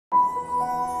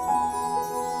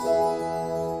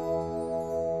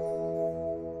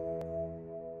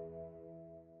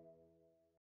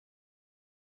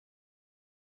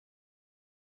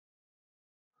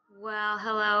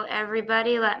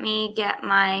everybody. Let me get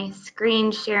my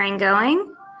screen sharing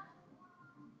going.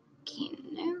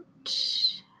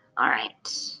 Keynote. All right.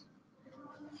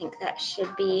 I think that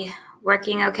should be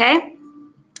working okay.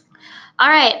 All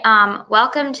right,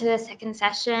 welcome to the second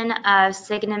session of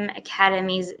Signum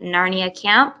Academy's Narnia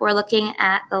camp. We're looking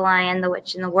at The Lion, the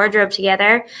Witch, and the Wardrobe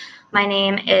together. My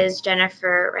name is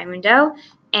Jennifer Raimundo,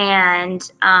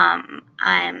 and I'm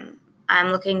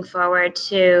looking forward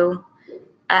to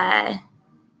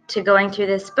going through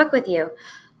this book with you.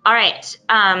 All right,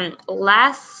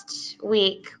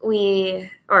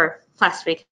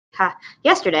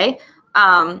 yesterday,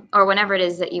 or whenever it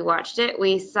is that you watched it,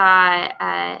 we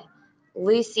saw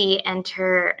Lucy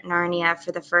enter Narnia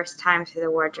for the first time through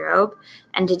the wardrobe,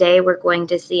 and today we're going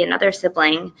to see another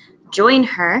sibling join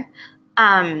her.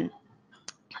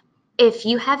 If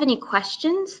you have any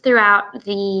questions throughout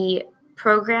the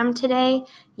program today,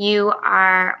 you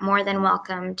are more than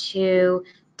welcome to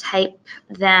type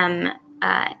them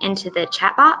into the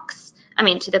chat box,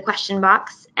 to the question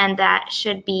box, and that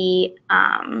should be,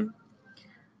 oh,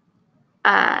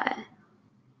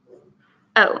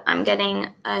 I'm getting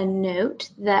a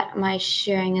note that my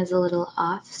sharing is a little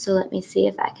off, so let me see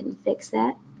if I can fix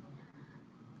that.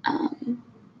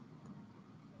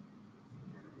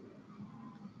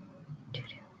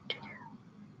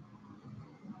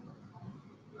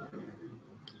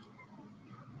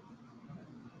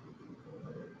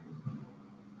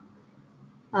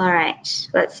 All right,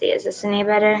 let's see, is this any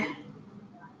better?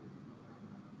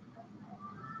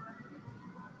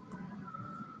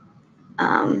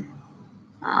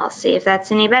 I'll see if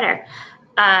that's any better.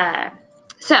 Yes,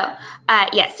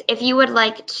 if you would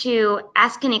like to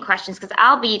ask any questions, because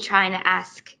I'll be trying to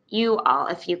ask you all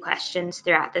a few questions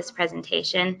throughout this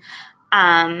presentation.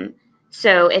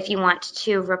 So if you want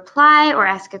to reply or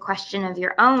ask a question of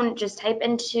your own, just type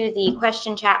into the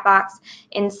question chat box.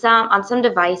 On some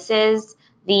devices,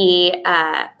 the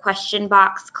question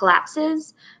box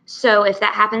collapses. So if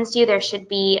that happens to you, there should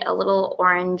be a little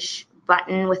orange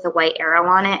button with a white arrow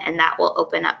on it, and that will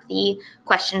open up the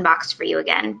question box for you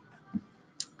again.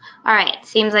 All right,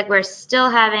 seems like we're still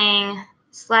having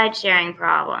slide sharing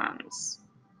problems.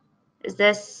 Is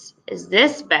this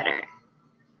better?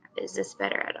 Is this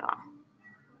better at all?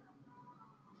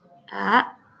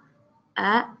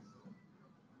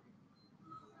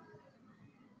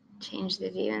 Change the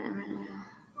view.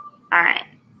 All right.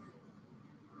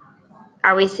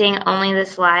 Are we seeing only the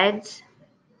slides?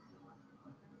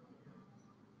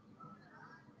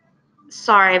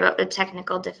 Sorry about the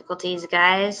technical difficulties,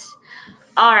 guys.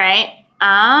 All right.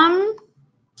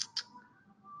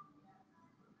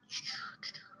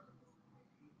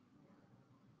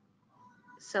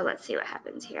 So let's see what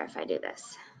happens here if I do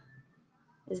this.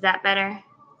 Is that better?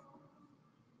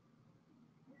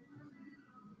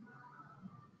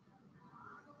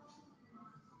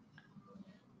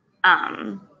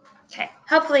 Okay,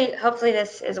 hopefully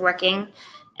this is working,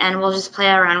 and we'll just play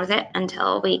around with it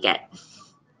until we get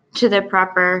to the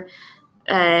proper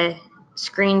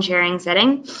screen sharing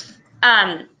setting.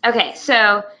 Okay,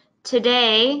 so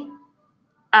today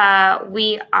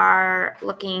we are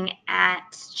looking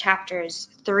at chapters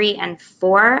 3 and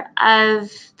 4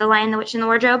 of The Lion, the Witch, and the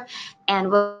Wardrobe, and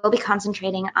we'll be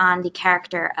concentrating on the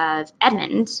character of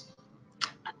Edmund,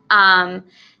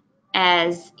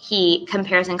 as he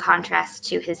compares and contrasts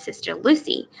to his sister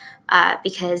Lucy,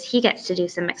 because he gets to do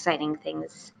some exciting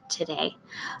things today.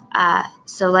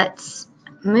 So let's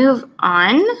move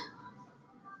on,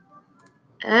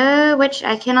 which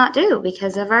I cannot do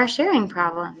because of our sharing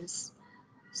problems.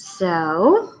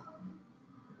 So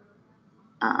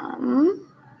I'm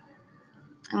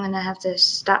going to have to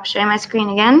stop sharing my screen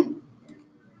again.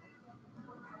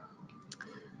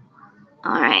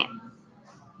 All right.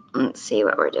 Let's see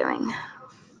what we're doing.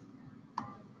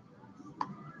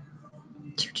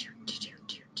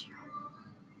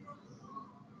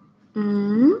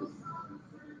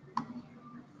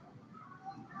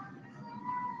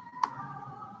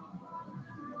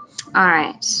 All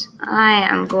right. I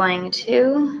am going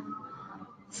to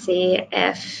see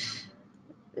if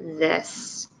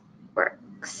this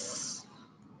works.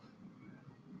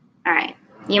 All right.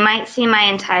 You might see my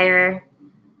entire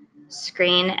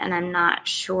screen, and I'm not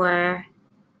sure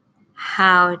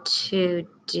how to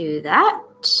do that,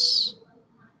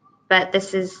 but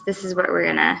this is what we're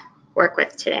gonna work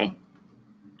with today.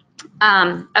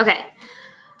 Okay.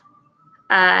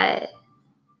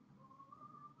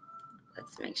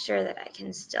 Let's make sure that I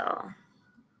can still.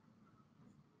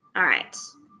 All right.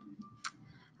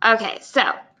 Okay,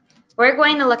 so we're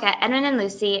going to look at Edmund and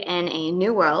Lucy in a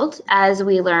new world. As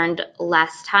we learned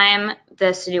last time,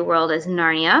 this new world is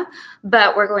Narnia,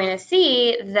 but we're going to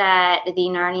see that the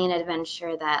Narnian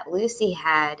adventure that Lucy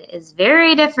had is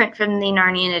very different from the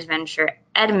Narnian adventure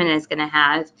Edmund is going to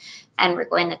have, and we're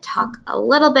going to talk a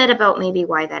little bit about maybe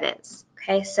why that is.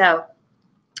 Okay, so,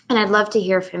 and I'd love to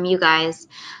hear from you guys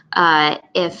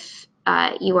if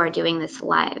you are doing this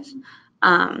live.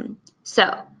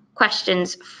 So,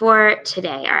 questions for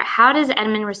today are, how does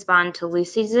Edmund respond to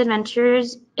Lucy's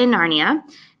adventures in Narnia,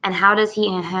 and how does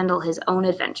he handle his own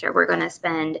adventure? We're going to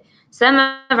spend some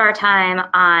of our time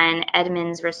on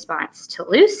Edmund's response to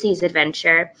Lucy's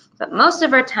adventure, but most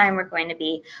of our time we're going to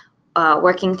be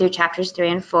working through chapters 3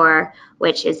 and 4,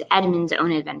 which is Edmund's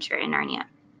own adventure in Narnia.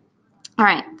 All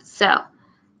right, so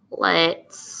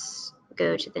let's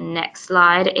go to the next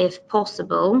slide if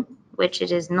possible, which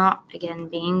it is not, again,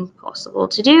 being possible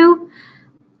to do.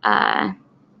 So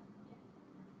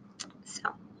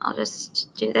I'll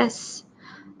just do this.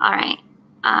 All right.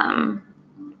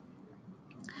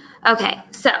 Okay,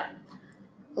 so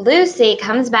Lucy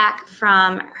comes back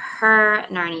from her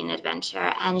Narnian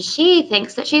adventure, and she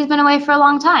thinks that she's been away for a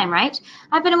long time, right?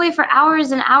 I've been away for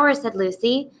hours and hours, said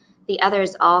Lucy. The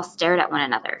others all stared at one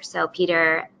another, so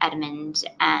Peter, Edmund,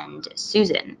 and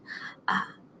Susan.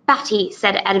 Batty,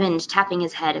 said Edmund, tapping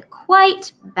his head.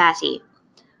 Quite batty.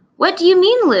 What do you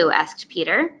mean, Lou? Asked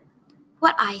Peter.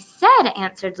 What I said,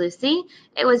 answered Lucy.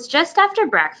 It was just after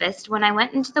breakfast when I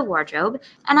went into the wardrobe,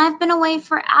 and I've been away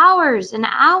for hours and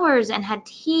hours and had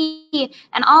tea,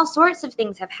 and all sorts of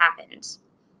things have happened.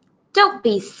 Don't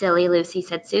be silly, Lucy,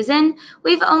 said Susan.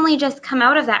 We've only just come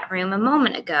out of that room a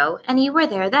moment ago, and you were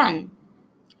there then.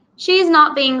 She's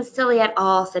not being silly at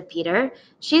all, said Peter.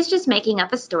 She's just making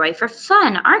up a story for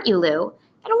fun, aren't you, Lou?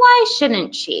 And why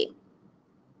shouldn't she?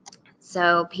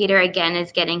 So Peter again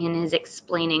is getting in his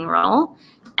explaining role,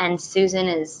 and Susan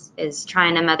is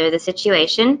trying to mother the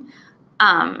situation.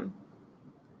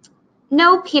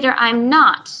 No, Peter, I'm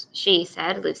not, she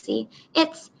said, Lucy.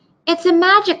 It's a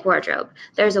magic wardrobe.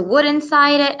 There's a wood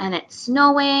inside it, and it's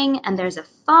snowing, and there's a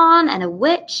faun and a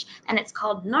witch, and it's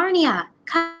called Narnia.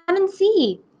 Come and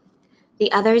see.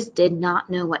 The others did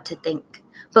not know what to think,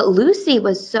 but Lucy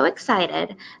was so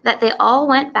excited that they all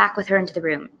went back with her into the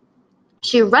room.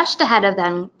 She rushed ahead of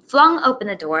them, flung open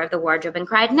the door of the wardrobe, and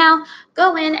cried, Now,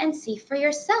 go in and see for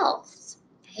yourselves.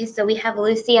 Okay, so we have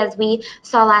Lucy, as we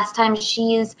saw last time.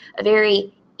 She's a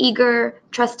very eager,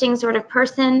 trusting sort of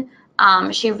person.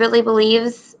 She really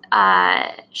believes,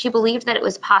 she believed that it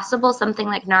was possible something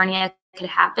like Narnia could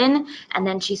happen, and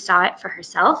then she saw it for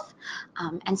herself.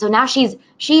 And so now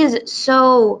she is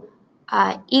so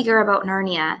eager about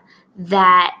Narnia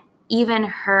that even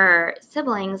her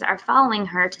siblings are following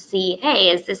her to see, hey,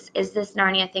 is this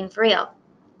Narnia thing for real?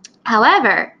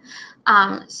 However,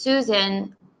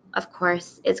 Susan, of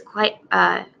course, is quite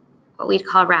what we'd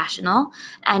call rational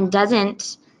and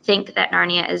doesn't think that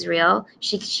Narnia is real.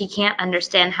 She can't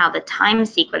understand how the time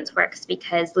sequence works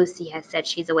because Lucy has said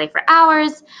she's away for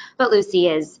hours, but Lucy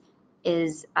has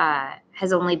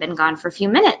only been gone for a few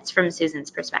minutes from Susan's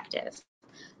perspective.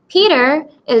 Peter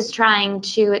is trying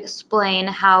to explain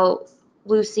how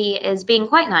Lucy is being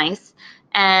quite nice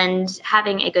and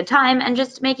having a good time and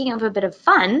just making up a bit of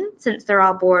fun since they're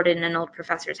all bored in an old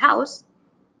professor's house.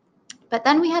 But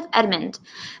then we have Edmund,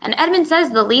 and Edmund says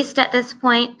the least at this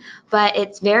point, but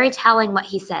it's very telling what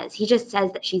he says. He just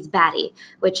says that she's batty,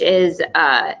 which is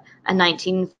a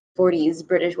 1940s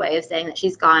British way of saying that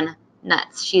she's gone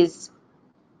nuts. She's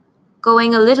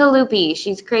going a little loopy.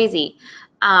 She's crazy.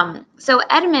 So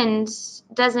Edmund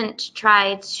doesn't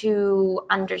try to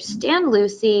understand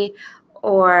Lucy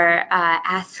or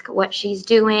ask what she's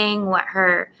doing, what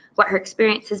her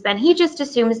experience has been. He just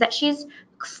assumes that she's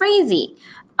crazy.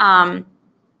 And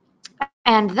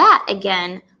that,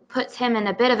 again, puts him in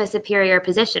a bit of a superior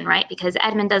position, right? Because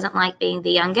Edmund doesn't like being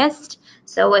the youngest.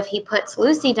 So if he puts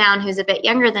Lucy down, who's a bit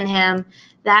younger than him,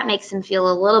 that makes him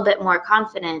feel a little bit more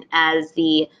confident as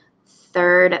the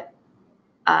third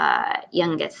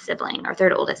youngest sibling or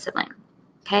third oldest sibling.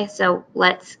 Okay, so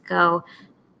let's go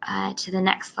to the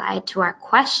next slide to our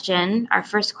question, our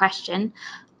first question.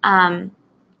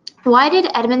 Why did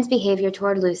Edmund's behavior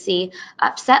toward Lucy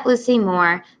upset Lucy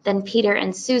more than Peter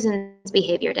and Susan's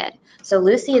behavior did? So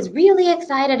Lucy is really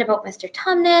excited about Mr.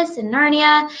 Tumnus and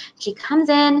Narnia. She comes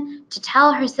in to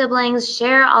tell her siblings,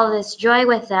 share all this joy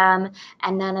with them,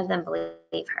 and none of them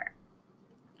believe her.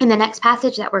 In the next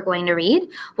passage that we're going to read,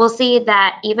 we'll see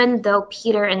that even though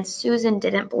Peter and Susan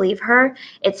didn't believe her,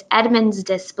 it's Edmund's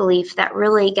disbelief that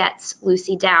really gets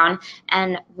Lucy down,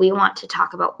 and we want to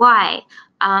talk about why.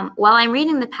 While I'm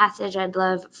reading the passage, I'd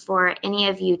love for any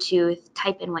of you to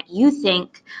type in what you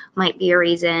think might be a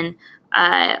reason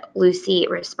Lucy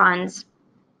responds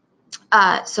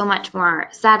so much more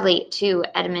sadly to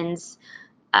Edmund's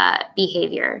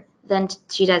behavior than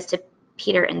she does to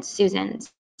Peter and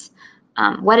Susan's.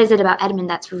 What is it about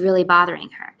Edmund that's really bothering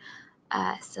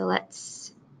her? So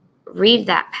let's read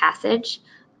that passage.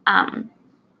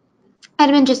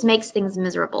 Edmund just makes things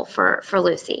miserable for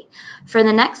Lucy. For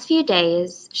the next few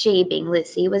days, she, being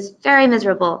Lucy, was very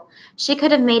miserable. She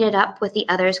could have made it up with the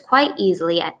others quite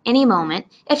easily at any moment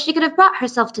if she could have brought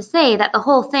herself to say that the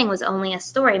whole thing was only a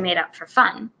story made up for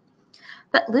fun.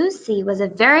 But Lucy was a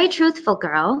very truthful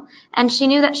girl, and she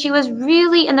knew that she was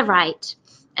really in the right,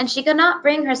 and she could not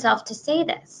bring herself to say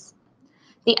this.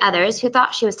 The others, who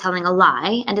thought she was telling a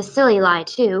lie, and a silly lie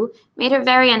too, made her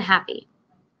very unhappy.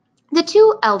 The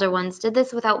two elder ones did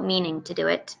this without meaning to do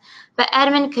it, but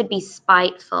Edmund could be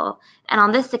spiteful, and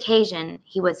on this occasion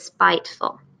he was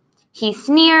spiteful. He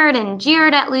sneered and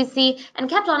jeered at Lucy and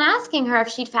kept on asking her if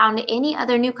she'd found any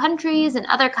other new countries and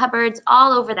other cupboards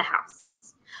all over the house.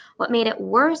 What made it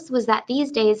worse was that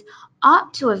these days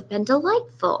ought to have been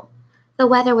delightful. The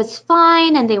weather was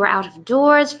fine, and they were out of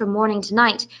doors from morning to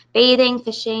night, bathing,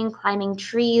 fishing, climbing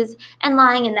trees, and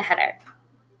lying in the heather.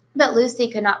 But Lucy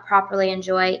could not properly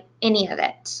enjoy any of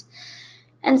it.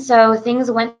 And so things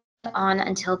went on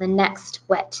until the next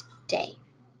wet day.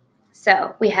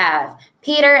 So we have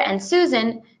Peter and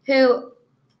Susan, who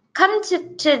come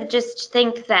to just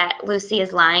think that Lucy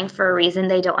is lying for a reason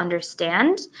they don't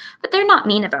understand, but they're not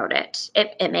mean about it.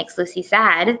 It makes Lucy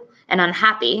sad and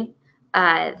unhappy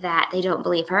that they don't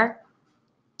believe her.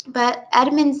 But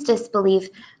Edmund's disbelief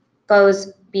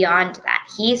goes beyond that.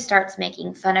 He starts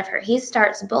making fun of her. He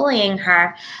starts bullying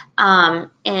her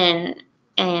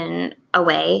in a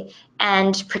way,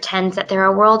 and pretends that there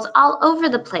are worlds all over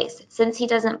the place. Since he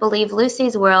doesn't believe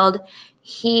Lucy's world,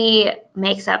 he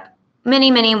makes up many,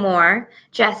 many more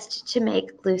just to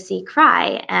make Lucy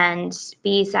cry and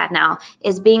be sad. Now,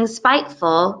 is being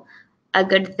spiteful a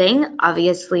good thing?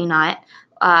 Obviously not.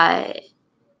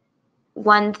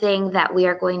 One thing that we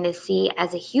are going to see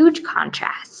as a huge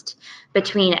contrast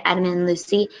between Edmund and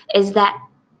Lucy is that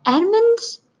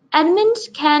Edmund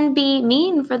can be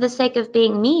mean for the sake of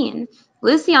being mean.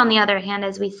 Lucy, on the other hand,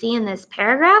 as we see in this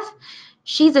paragraph,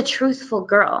 she's a truthful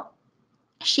girl.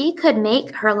 She could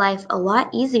make her life a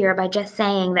lot easier by just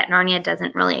saying that Narnia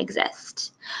doesn't really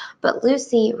exist. But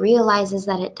Lucy realizes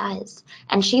that it does,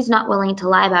 and she's not willing to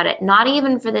lie about it, not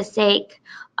even for the sake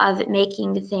of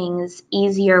making things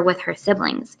easier with her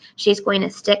siblings. She's going to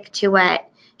stick to what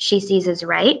she sees as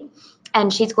right,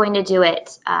 and she's going to do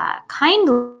it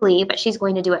kindly, but she's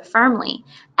going to do it firmly.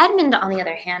 Edmund, on the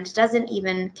other hand, doesn't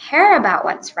even care about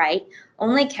what's right,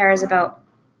 only cares about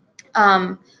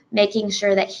making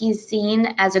sure that he's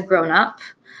seen as a grown-up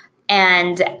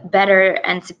and better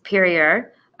and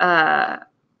superior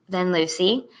than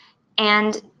Lucy.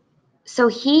 And so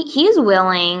he's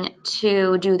willing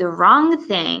to do the wrong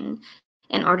thing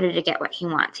in order to get what he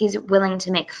wants. He's willing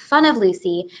to make fun of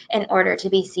Lucy in order to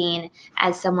be seen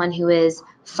as someone who is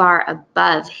far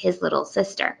above his little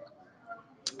sister.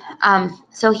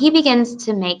 So he begins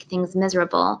to make things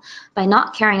miserable by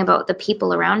not caring about the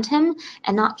people around him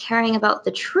and not caring about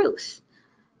the truth.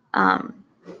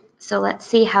 So let's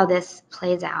see how this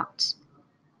plays out.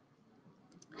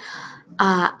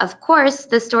 Of course,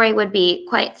 the story would be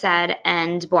quite sad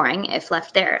and boring if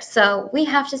left there. So we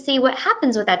have to see what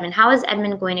happens with Edmund. How is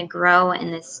Edmund going to grow in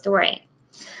this story?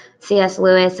 C.S.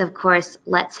 Lewis, of course,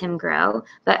 lets him grow.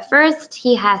 But first,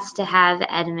 he has to have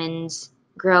Edmund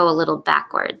grow a little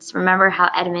backwards. Remember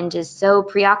how Edmund is so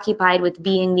preoccupied with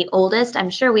being the oldest? I'm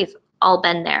sure we've all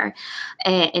been there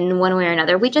in one way or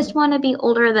another. We just want to be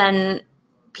older than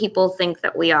people think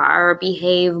that we are, or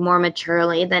behave more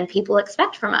maturely than people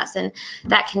expect from us. And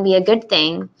that can be a good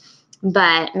thing,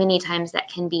 but many times that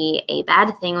can be a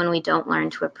bad thing when we don't learn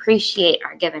to appreciate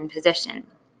our given position.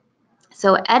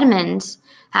 So Edmund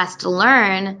has to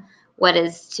learn what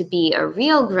is to be a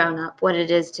real grown-up, what it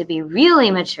is to be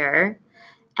really mature,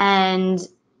 and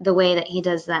the way that he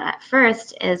does that at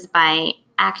first is by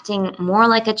acting more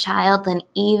like a child than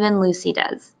even Lucy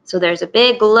does. So there's a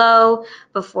big low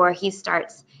before he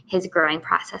starts his growing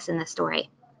process in the story.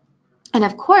 And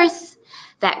of course,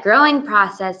 that growing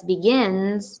process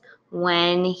begins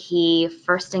when he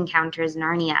first encounters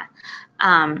Narnia.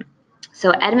 So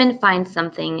Edmund finds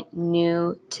something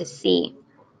new to see.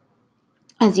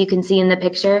 As you can see in the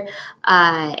picture,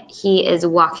 he is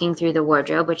walking through the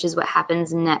wardrobe, which is what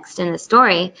happens next in the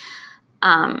story.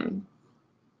 Our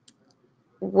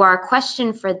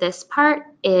question for this part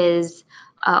is,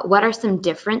 what are some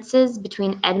differences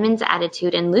between Edmund's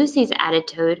attitude and Lucy's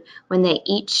attitude when they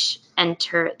each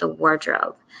enter the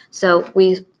wardrobe? So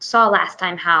we saw last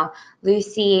time how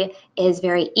Lucy is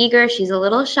very eager. She's a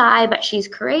little shy, but she's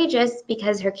courageous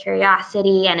because her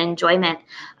curiosity and enjoyment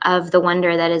of the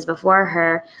wonder that is before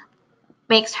her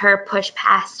makes her push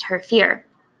past her fear.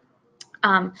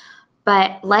 So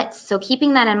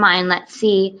keeping that in mind, let's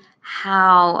see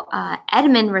how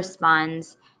Edmund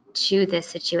responds to this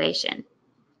situation.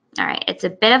 All right, it's a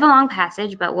bit of a long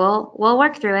passage, but we'll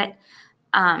work through it.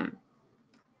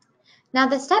 Now,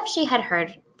 the steps she had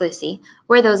heard, Lucy,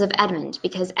 were those of Edmund,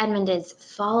 because Edmund is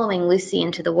following Lucy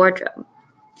into the wardrobe.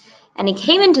 And he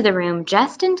came into the room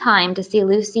just in time to see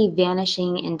Lucy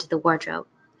vanishing into the wardrobe.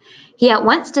 He at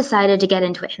once decided to get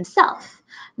into it himself,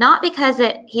 not because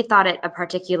he thought it a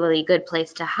particularly good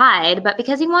place to hide, but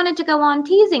because he wanted to go on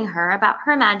teasing her about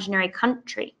her imaginary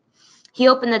country. He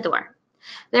opened the door.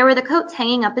 There were the coats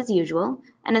hanging up as usual,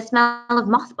 and a smell of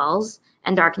mothballs,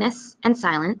 and darkness, and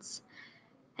silence,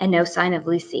 and no sign of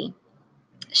Lucy.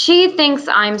 "She thinks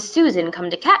I'm Susan come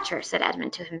to catch her," said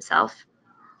Edmund to himself,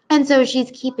 "and so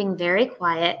she's keeping very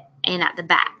quiet and at the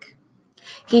back."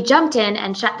 He jumped in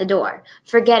and shut the door,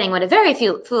 forgetting what a very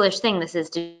foolish thing this is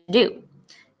to do.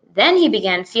 Then he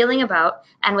began feeling about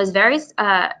and was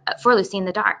for Lucy in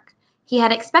the dark. He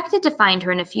had expected to find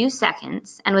her in a few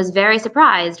seconds and was very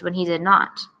surprised when he did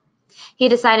not. He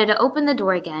decided to open the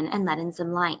door again and let in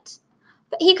some light.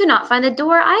 But he could not find the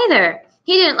door either.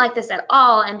 He didn't like this at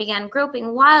all and began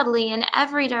groping wildly in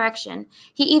every direction.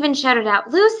 He even shouted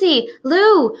out, "Lucy,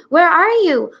 Lou, where are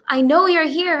you? I know you're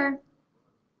here."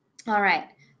 All right,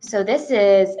 so this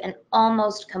is an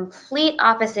almost complete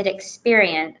opposite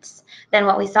experience than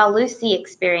what we saw Lucy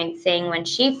experiencing when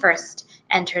she first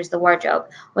enters the wardrobe.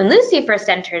 When Lucy first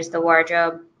enters the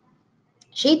wardrobe,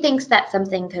 she thinks that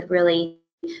something could really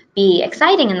be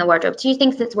exciting in the wardrobe. She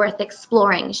thinks it's worth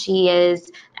exploring.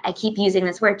 I keep using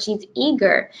this word, she's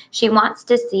eager. She wants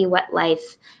to see what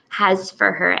life has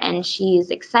for her, and she's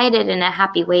excited in a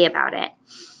happy way about it.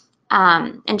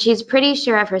 And she's pretty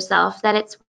sure of herself that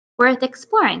it's worth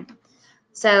exploring.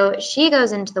 So she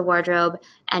goes into the wardrobe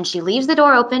and she leaves the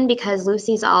door open because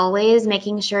Lucy's always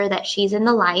making sure that she's in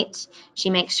the light. She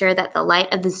makes sure that the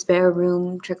light of the spare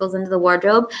room trickles into the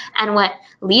wardrobe. And what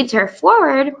leads her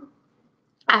forward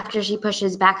after she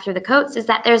pushes back through the coats is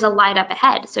that there's a light up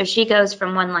ahead. So she goes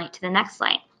from one light to the next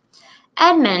light.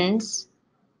 Edmund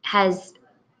has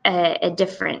a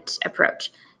different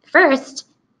approach. First,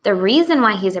 the reason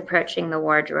why he's approaching the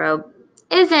wardrobe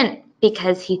isn't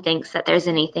because he thinks that there's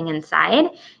anything inside.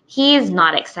 He's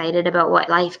not excited about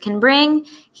what life can bring.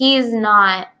 He's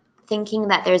not thinking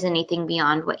that there's anything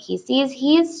beyond what he sees.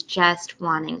 He's just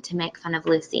wanting to make fun of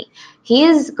Lucy. He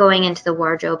is going into the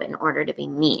wardrobe in order to be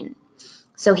mean.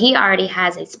 So he already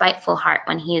has a spiteful heart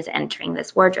when he is entering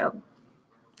this wardrobe.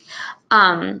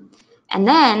 And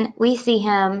then we see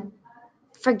him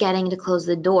forgetting to close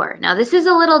the door. Now, this is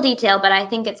a little detail, but I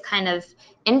think it's kind of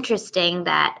interesting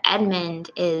that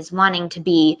Edmund is wanting to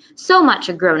be so much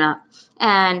a grown-up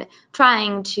and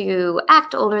trying to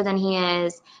act older than he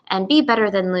is and be better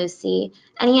than Lucy,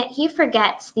 and yet he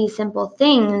forgets these simple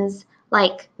things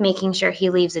like making sure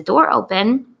he leaves the door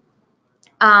open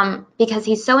because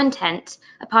he's so intent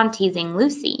upon teasing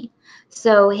Lucy.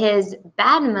 So his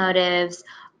bad motives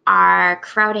are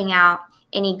crowding out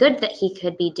any good that he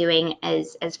could be doing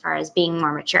as far as being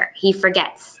more mature. He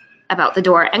forgets about the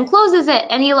door and closes it,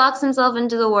 and he locks himself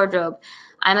into the wardrobe.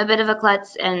 I'm a bit of a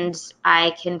klutz, and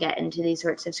I can get into these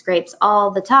sorts of scrapes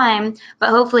all the time, but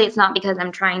hopefully it's not because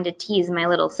I'm trying to tease my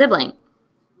little sibling.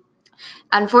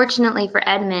 Unfortunately for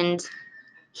Edmund,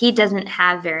 he doesn't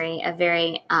have a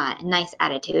very nice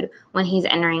attitude when he's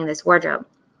entering this wardrobe.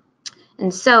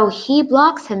 And so he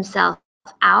blocks himself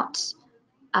out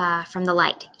from the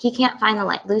light. He can't find the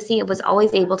light. Lucy was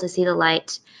always able to see the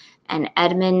light, and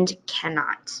Edmund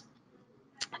cannot.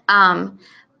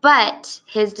 But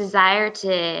his desire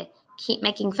to keep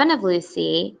making fun of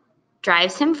Lucy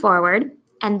drives him forward,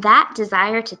 and that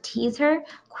desire to tease her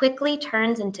quickly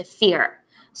turns into fear.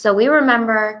 So we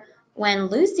remember when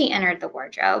Lucy entered the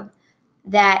wardrobe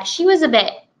that she was a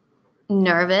bit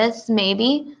nervous,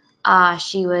 maybe.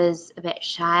 She was a bit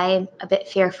shy, a bit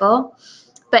fearful,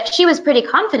 but she was pretty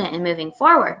confident in moving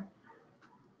forward.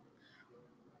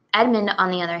 Edmund, on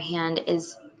the other hand,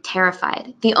 is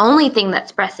terrified. The only thing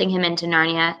that's pressing him into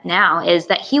Narnia now is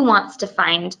that he wants to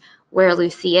find where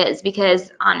Lucy is,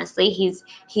 because honestly,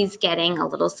 he's getting a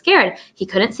little scared. He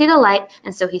couldn't see the light,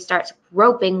 and so he starts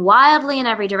groping wildly in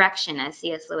every direction, as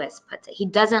C.S. Lewis puts it. He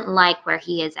doesn't like where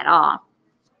he is at all.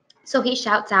 So he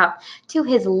shouts out to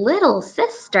his little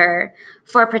sister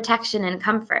for protection and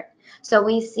comfort. So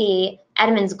we see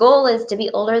Edmund's goal is to be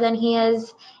older than he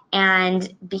is,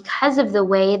 and because of the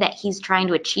way that he's trying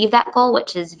to achieve that goal,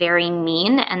 which is very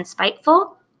mean and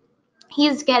spiteful,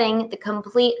 he's getting the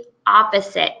complete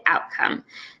opposite outcome,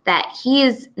 that he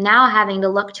is now having to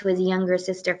look to his younger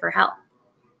sister for help.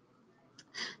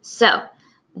 So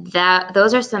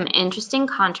those are some interesting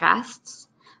contrasts.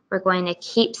 We're going to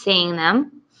keep seeing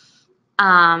them.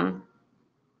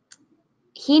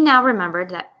 He now remembered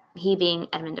that, he being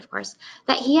Edmund, of course,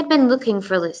 that he had been looking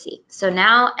for Lucy. So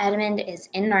now Edmund is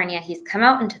in Narnia. He's come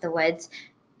out into the woods,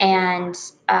 and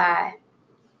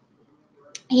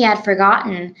he had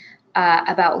forgotten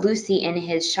about Lucy in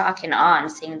his shock and awe in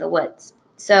seeing the woods.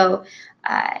 So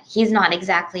he's not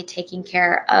exactly taking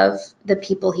care of the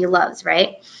people he loves,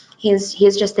 right? He's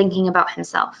just thinking about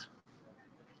himself.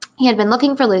 He had been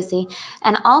looking for Lucy,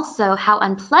 and also how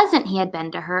unpleasant he had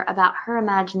been to her about her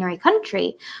imaginary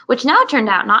country, which now turned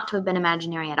out not to have been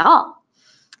imaginary at all.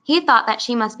 He thought that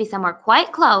she must be somewhere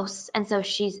quite close, and so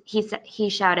he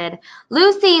shouted,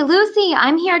 "Lucy, Lucy,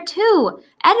 I'm here too!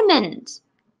 Edmund!"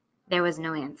 There was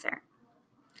no answer.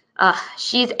 Ugh,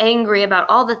 she's angry about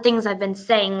all the things I've been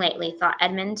saying lately, thought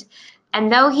Edmund. And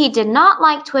though he did not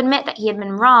like to admit that he had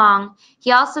been wrong,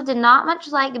 he also did not much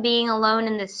like being alone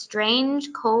in this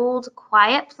strange, cold,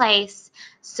 quiet place,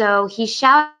 so he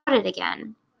shouted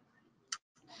again.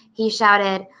 He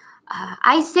shouted,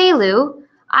 "I say, Lou,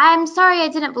 I'm sorry I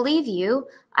didn't believe you.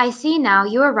 I see now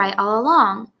you were right all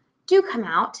along. Do come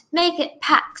out. Make it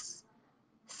Pax."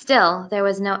 Still, there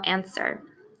was no answer.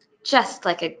 "Just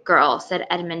like a girl," said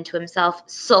Edmund to himself,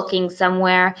 "sulking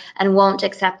somewhere and won't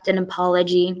accept an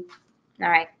apology." All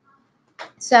right.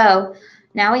 So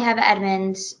now we have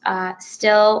Edmund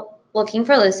still looking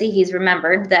for Lucy. He's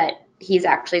remembered that he's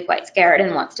actually quite scared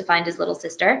and wants to find his little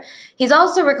sister. He's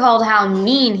also recalled how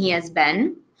mean he has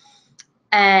been,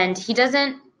 and he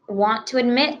doesn't want to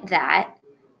admit that,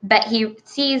 but he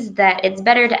sees that it's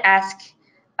better to ask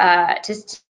to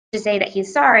say that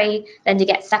he's sorry than to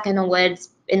get stuck in the woods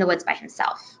by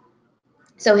himself.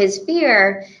 So his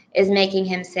fear is making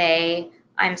him say,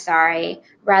 "I'm sorry,"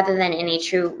 rather than any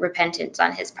true repentance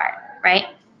on his part, right?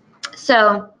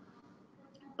 So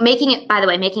making it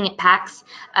Pax,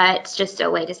 it's just a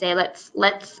way to say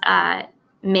let's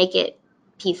make it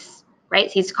peace, right?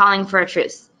 He's calling for a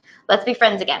truce. Let's be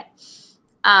friends again.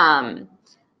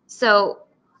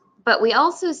 But we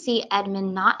also see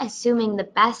Edmund not assuming the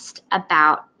best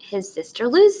about his sister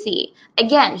Lucy.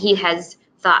 Again, he has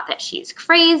thought that she's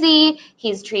crazy.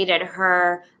 He's treated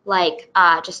her like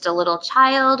just a little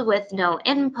child with no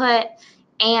input.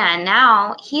 And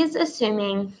now he's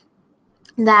assuming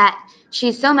that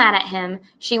she's so mad at him,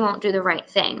 she won't do the right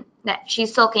thing, that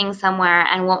she's sulking somewhere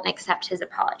and won't accept his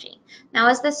apology. Now,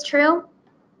 is this true?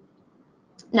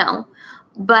 No.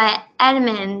 But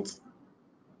Edmund,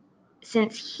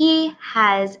 since he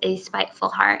has a spiteful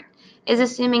heart, is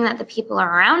assuming that the people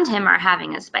around him are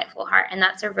having a spiteful heart. And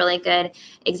that's a really good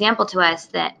example to us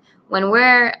that when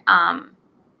we're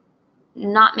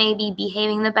not maybe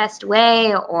behaving the best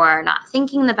way or not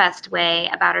thinking the best way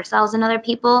about ourselves and other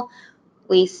people,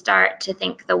 we start to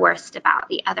think the worst about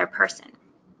the other person.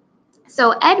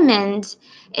 So Edmund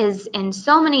is in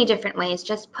so many different ways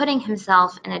just putting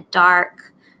himself in a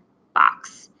dark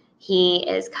box. He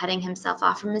is cutting himself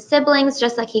off from his siblings,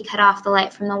 just like he cut off the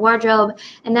light from the wardrobe,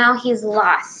 and now he's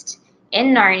lost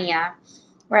in Narnia,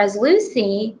 whereas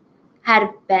Lucy had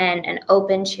been an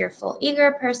open, cheerful,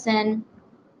 eager person,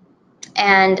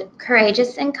 and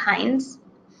courageous and kind,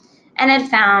 and had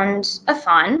found a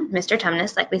fawn, Mr.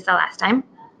 Tumnus, like we saw last time,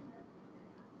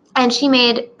 and she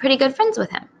made pretty good friends with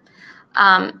him.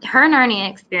 Her Narnia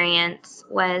experience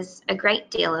was a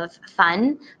great deal of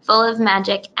fun, full of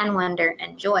magic and wonder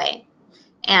and joy.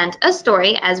 And a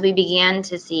story, as we began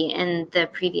to see in the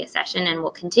previous session, and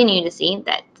will continue to see,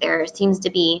 that there seems to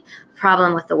be a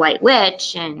problem with the White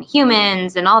Witch and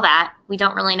humans and all that. We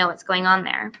don't really know what's going on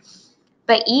there.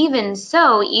 But even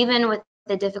so, even with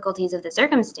the difficulties of the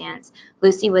circumstance,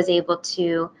 Lucy was able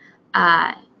to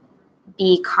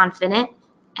be confident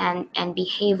and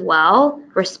behave well,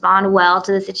 respond well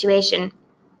to the situation.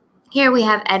 Here we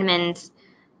have Edmund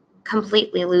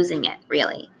completely losing it,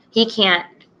 really. He can't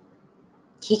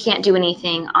do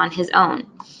anything on his own.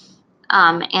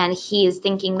 And he is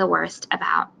thinking the worst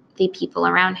about the people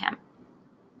around him.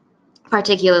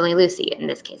 particularly Lucy in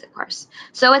this case, of course.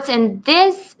 So it's in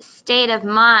this state of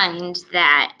mind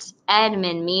that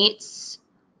Edmund meets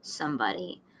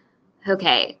somebody.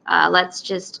 Okay, let's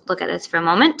just look at this for a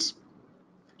moment.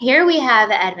 Here we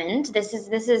have Edmund. This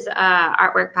is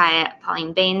artwork by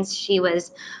Pauline Baynes. She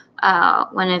was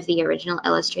one of the original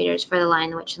illustrators for The Lion,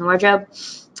 the Witch, and the Wardrobe.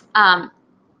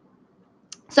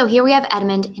 So here we have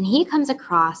Edmund, and he comes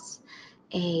across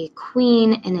a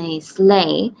queen in a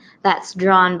sleigh that's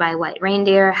drawn by white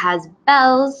reindeer, has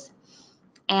bells,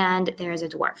 and there's a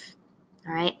dwarf.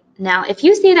 All right. Now, if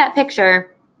you see that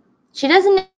picture, she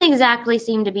doesn't exactly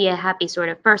seem to be a happy sort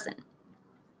of person.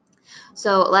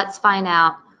 So let's find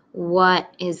out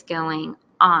what is going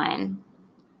on.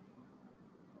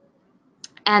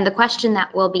 And the question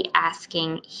that we'll be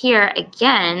asking here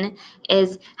again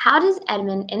is, how does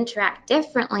Edmund interact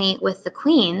differently with the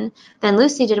Queen than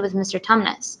Lucy did with Mr.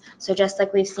 Tumnus? So just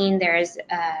like we've seen, there's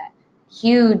a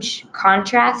huge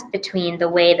contrast between the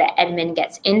way that Edmund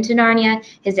gets into Narnia,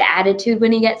 his attitude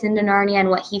when he gets into Narnia, and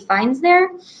what he finds there,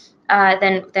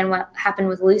 than what happened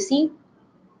with Lucy.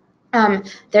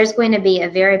 There's going to be a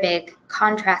very big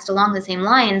contrast along the same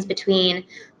lines between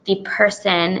the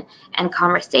person and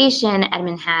conversation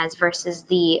Edmund has versus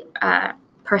the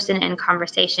person and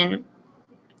conversation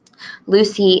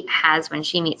Lucy has when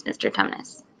she meets Mr.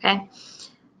 Tumnus. Okay,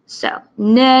 so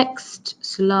next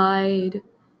slide.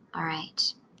 All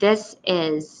right, this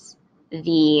is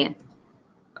the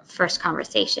first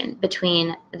conversation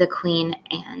between the Queen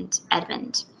and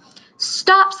Edmund.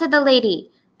 "Stop," said the lady,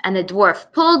 and the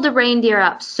dwarf pulled the reindeer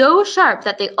up so sharp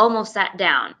that they almost sat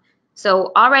down.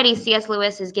 So already C.S.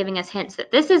 Lewis is giving us hints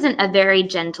that this isn't a very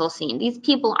gentle scene. These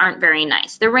people aren't very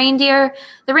nice. The reindeer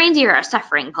are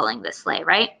suffering pulling this sleigh,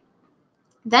 right?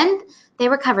 Then they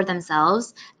recovered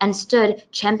themselves and stood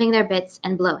champing their bits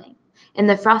and blowing. In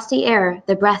the frosty air,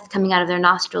 the breath coming out of their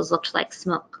nostrils looked like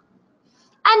smoke.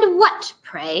 "And what,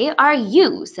 pray, are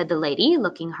you?" said the lady,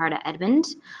 looking hard at Edmund.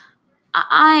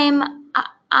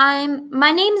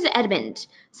 My name's Edmund,"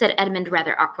 said Edmund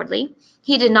rather awkwardly.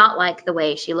 He did not like the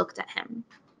way she looked at him.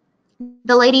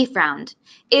 The lady frowned.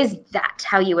 "Is that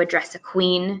how you address a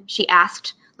queen?" she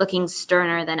asked, looking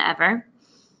sterner than ever.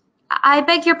 "I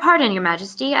beg your pardon, your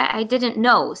majesty. I didn't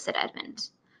know," said Edmund.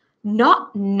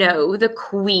 "Not know the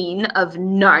Queen of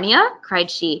Narnia?"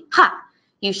 cried she. "Ha!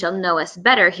 You shall know us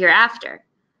better hereafter.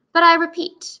 But I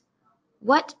repeat,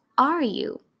 what are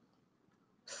you?"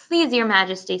 "Please, your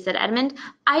majesty," said Edmund,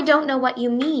 "I don't know what you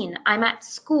mean. I'm at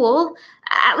school.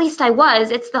 At least I was.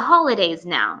 It's the holidays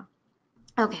now."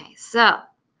 Okay, so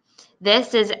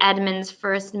this is Edmund's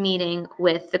first meeting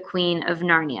with the Queen of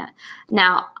Narnia.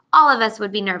 Now, all of us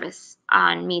would be nervous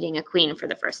on meeting a queen for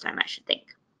the first time, I should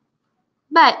think.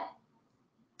 But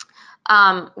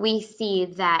we see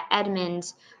that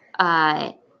Edmund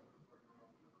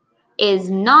is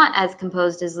not as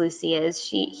composed as Lucy is.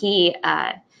 He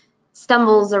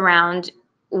stumbles around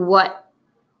what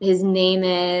his name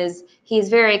is. He's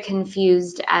very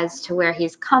confused as to where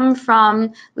he's come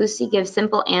from. Lucy gives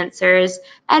simple answers.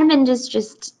 Edmund is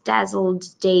just dazzled,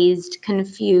 dazed,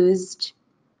 confused.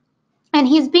 And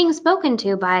he's being spoken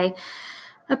to by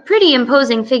a pretty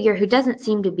imposing figure who doesn't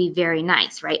seem to be very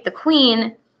nice, right? The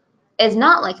Queen is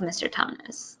not like Mr.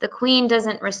 Tumnus. The Queen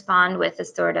doesn't respond with a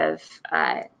sort of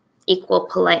equal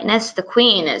politeness. The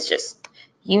Queen is just,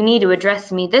 "You need to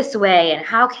address me this way, and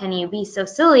how can you be so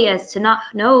silly as to not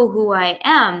know who I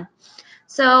am?"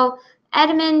 So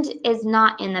Edmund is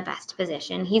not in the best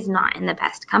position. He's not in the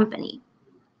best company.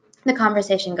 The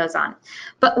conversation goes on.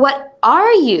 "But what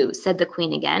are you?" said the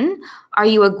Queen again. "Are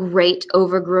you a great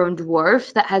overgrown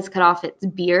dwarf that has cut off its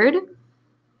beard?"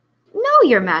 "No,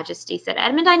 your majesty," said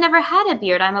Edmund. "I never had a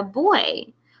beard. I'm a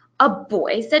boy." "A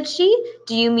boy?" said she.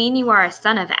 "Do you mean you are a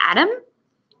son of Adam?"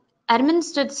 Edmund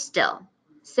stood still,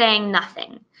 saying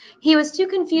nothing. He was too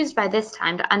confused by this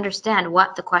time to understand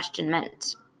what the question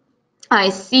meant. "I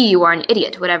see you are an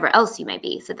idiot, whatever else you may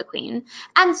be," said the Queen.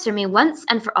 "Answer me once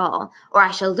and for all, or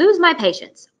I shall lose my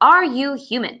patience. Are you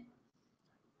human?"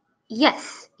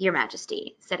 "Yes, your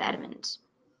majesty," said Edmund.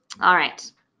 All right.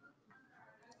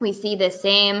 We see the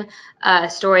same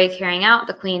story carrying out.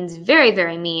 The Queen's very,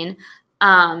 very mean,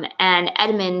 and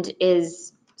Edmund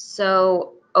is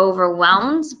so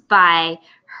overwhelmed by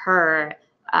her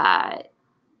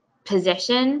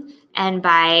position and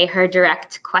by her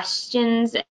direct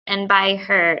questions and by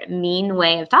her mean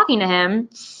way of talking to him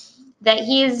that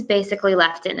he is basically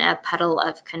left in a puddle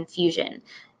of confusion.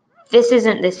 This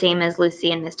isn't the same as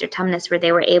Lucy and Mr. Tumnus, where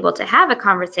they were able to have a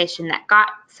conversation that got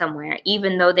somewhere,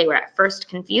 even though they were at first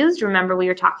confused. Remember, we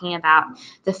were talking about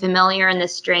the familiar and the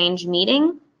strange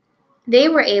meeting? they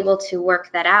were able to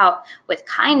work that out with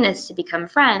kindness to become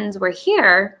friends, where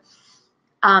here,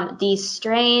 the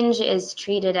strange is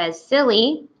treated as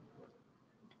silly,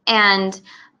 and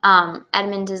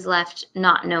Edmund is left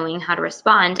not knowing how to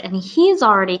respond, and he's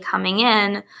already coming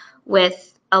in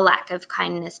with a lack of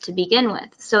kindness to begin with.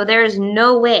 So there's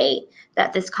no way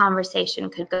that this conversation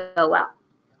could go well.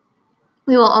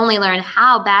 We will only learn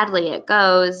how badly it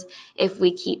goes if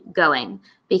we keep going,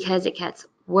 because it gets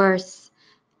worse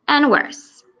and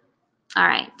worse. All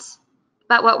right.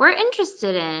 But what we're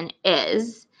interested in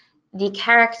is the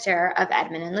character of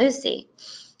Edmund and Lucy.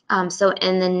 So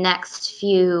in the next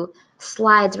few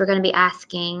slides, we're going to be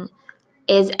asking,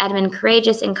 is Edmund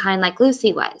courageous and kind like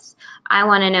Lucy was? I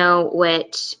want to know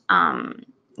what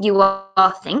you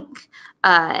all think.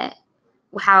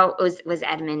 How was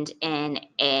Edmund in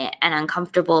an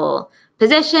uncomfortable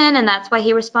position, and that's why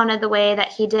he responded the way that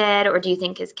he did? Or do you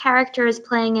think his character is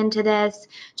playing into this?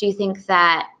 Do you think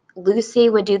that Lucy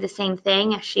would do the same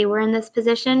thing if she were in this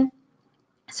position?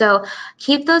 So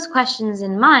keep those questions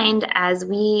in mind as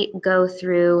we go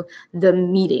through the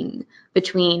meeting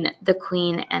between the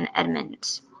Queen and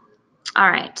Edmund. All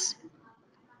right.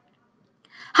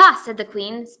 Ha, said the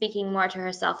Queen, speaking more to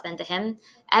herself than to him.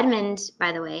 Edmund,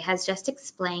 by the way, has just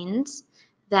explained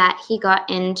that he got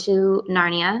into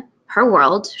Narnia, her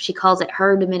world, she calls it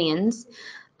her dominions,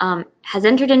 has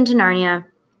entered into Narnia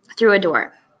through a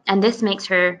door, and this makes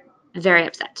her very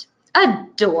upset. A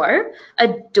door? A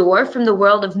door from the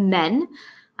world of men?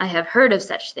 I have heard of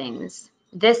such things.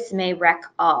 This may wreck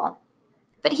all.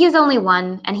 But he is only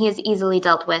one, and he is easily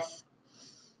dealt with.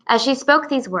 As she spoke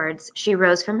these words, she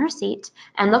rose from her seat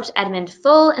and looked Edmund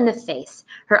full in the face,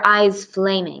 her eyes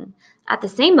flaming. At the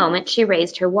same moment she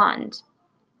raised her wand.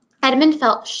 Edmund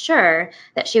felt sure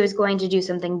that she was going to do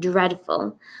something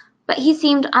dreadful, but he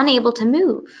seemed unable to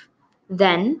move.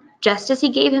 Then, just as he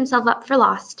gave himself up for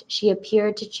lost, she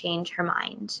appeared to change her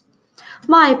mind.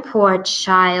 My poor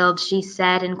child, she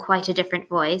said in quite a different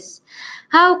voice,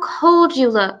 how cold you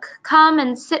look. Come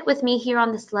and sit with me here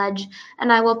on the sledge,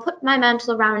 and I will put my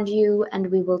mantle around you,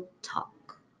 and we will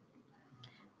talk.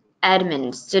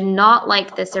 Edmund did not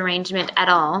like this arrangement at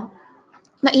all,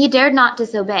 but he dared not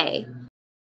disobey.